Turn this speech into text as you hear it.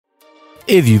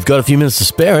If you've got a few minutes to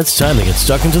spare, it's time to get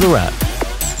stuck into the wrap.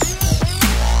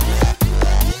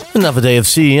 Another day of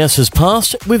CES has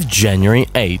passed with January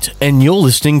 8, and you're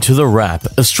listening to The Wrap,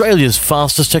 Australia's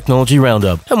fastest technology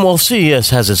roundup. And while CES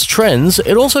has its trends,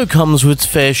 it also comes with its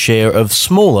fair share of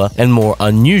smaller and more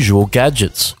unusual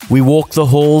gadgets. We walk the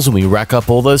halls and we rack up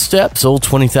all those steps, all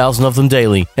 20,000 of them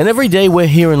daily. And every day we're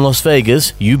here in Las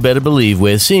Vegas, you better believe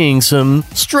we're seeing some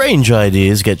strange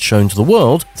ideas get shown to the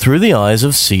world through the eyes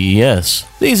of CES.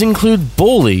 These include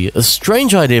Bally, a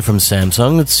strange idea from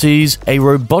Samsung that sees a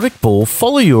robotic ball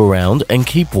follow you around and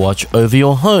keep watch over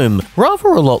your home, rather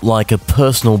a lot like a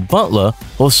personal butler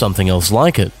or something else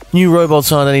like it. New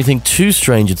robots aren't anything too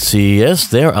strange at CES.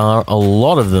 There are a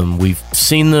lot of them. We've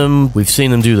seen them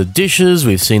do the dishes,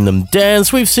 we've seen them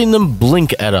dance, we've seen them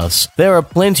blink at us. There are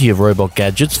plenty of robot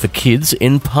gadgets for kids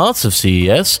in parts of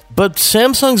CES, but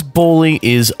Samsung's Bally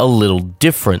is a little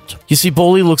different. You see,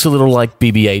 Bally looks a little like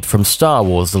BB-8 from Star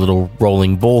Wars, the little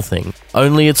rolling ball thing.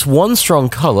 Only it's one strong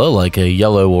color, like a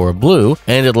yellow or a blue,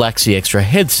 and it lacks the extra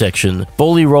head section.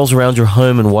 Bally rolls around your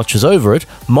home and watches over it,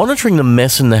 monitoring the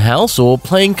mess in the house or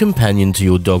playing companion to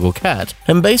your dog or cat,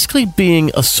 and basically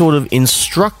being a sort of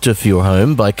instructor for your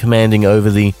home by commanding over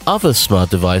the other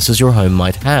smart devices your home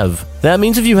might have. That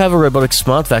means if you have a robotic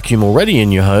smart vacuum already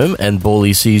in your home and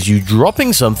Bally sees you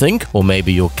dropping something, or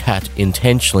maybe your cat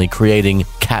intentionally creating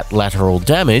cat lateral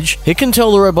damage, it can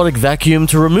tell the robotic vacuum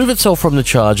to remove itself from the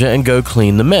charger and go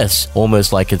clean the mess,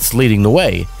 almost like it's leading the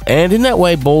way. And in that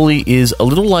way, Bally is a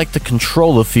little like the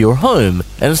controller for your home,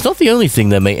 and it's not the only thing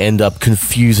that may end up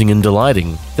confusing and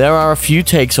delighting. There are a few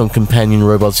takes on companion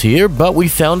robots here, but we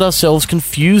found ourselves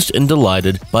confused and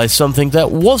delighted by something that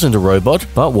wasn't a robot,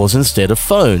 but was instead a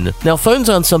phone. Now, phones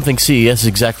aren't something CES is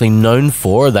exactly known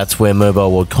for, that's where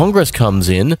Mobile World Congress comes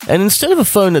in, and instead of a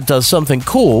phone that does something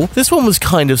cool, this one was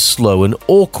kind of slow and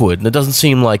awkward, and it doesn't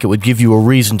seem like it would give you a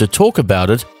reason to talk about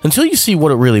it until you see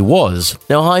what it really was.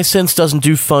 Now, Hisense doesn't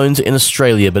do phones in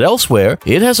Australia, but elsewhere,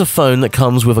 it has a phone that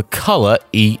comes with a color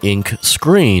e-ink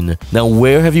screen. Now,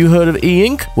 where have you heard of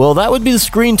e-ink? Well, that would be the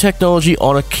screen technology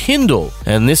on a Kindle,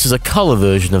 and this is a color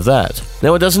version of that.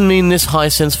 Now, it doesn't mean this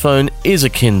Hisense phone is a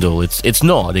Kindle. It's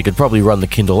not. It could probably run the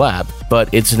Kindle app,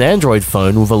 but it's an Android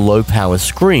phone with a low-power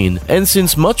screen. And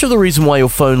since much of the reason why your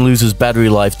phone loses battery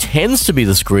life tends to be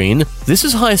the screen, this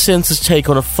is Hisense's take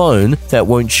on a phone that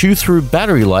won't chew through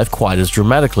battery life quite as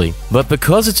dramatically. But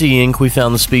because it's e-ink, we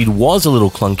found the speed was a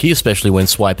little clunky, especially when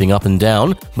swiping up and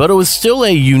down, but it was still a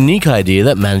unique idea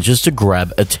that manages to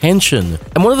grab attention.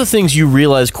 And one of the things you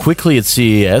realize quickly at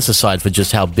CES, aside for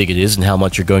just how big it is and how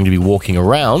much you're going to be walking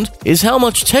around, is how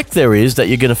much tech there is that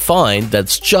you're going to find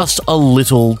that's just a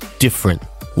little different.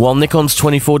 While Nikon's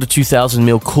 24 to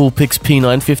 2000mm Coolpix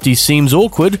P950 seems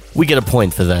awkward, we get a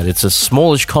point for that. It's a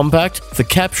smallish compact for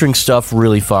capturing stuff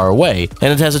really far away,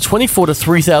 and it has a 24 to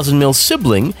 3000mm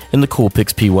sibling in the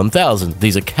Coolpix P1000.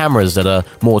 These are cameras that are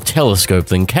more telescope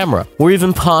than camera. We're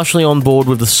even partially on board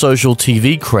with the social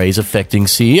TV craze affecting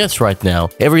CES right now.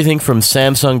 Everything from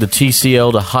Samsung to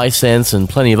TCL to Hisense and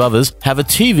plenty of others have a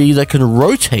TV that can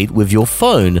rotate with your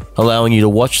phone, allowing you to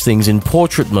watch things in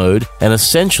portrait mode and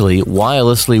essentially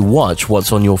wirelessly watch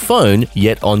what's on your phone,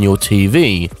 yet on your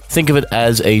TV. Think of it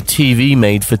as a TV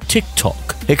made for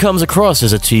TikTok. It comes across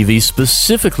as a TV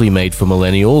specifically made for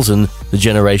millennials and the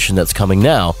generation that's coming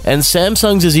now. And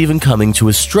Samsung's is even coming to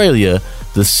Australia,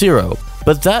 the Zero.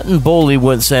 But that and Bally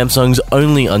weren't Samsung's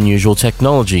only unusual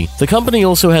technology. The company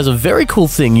also has a very cool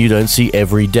thing you don't see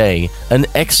every day, an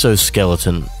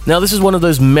exoskeleton. Now, this is one of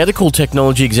those medical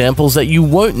technology examples that you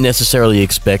won't necessarily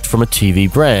expect from a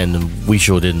TV brand, and we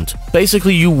sure didn't.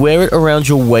 Basically, you wear it around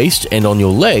your waist and on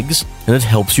your legs, and it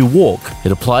helps you walk.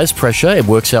 It applies pressure, it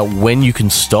works out when you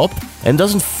can stop, and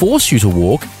doesn't force you to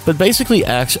walk, but basically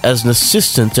acts as an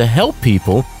assistant to help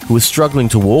people who are struggling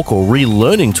to walk or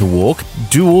relearning to walk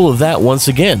do all of that once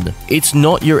again. It's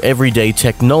not your everyday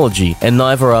technology, and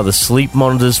neither are the sleep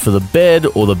monitors for the bed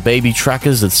or the baby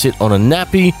trackers that sit on a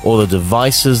nappy or the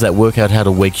devices that work out how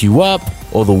to wake you up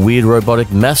or the weird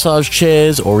robotic massage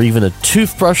chairs or even a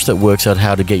toothbrush that works out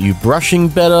how to get you brushing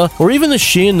better or even the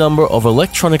sheer number of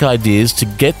electronic ideas to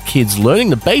get kids learning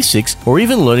the basics or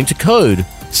even learning to code.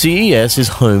 CES is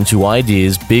home to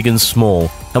ideas big and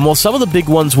small, and while some of the big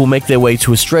ones will make their way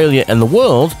to Australia and the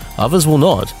world, others will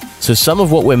not. So some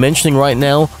of what we're mentioning right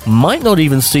now might not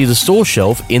even see the store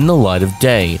shelf in the light of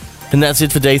day. And that's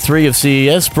it for Day 3 of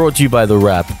CES, brought to you by The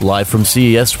Wrap, live from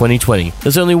CES 2020.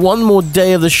 There's only one more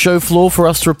day of the show floor for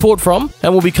us to report from,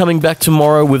 and we'll be coming back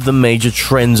tomorrow with the major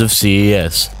trends of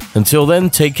CES. Until then,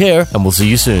 take care, and we'll see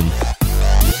you soon.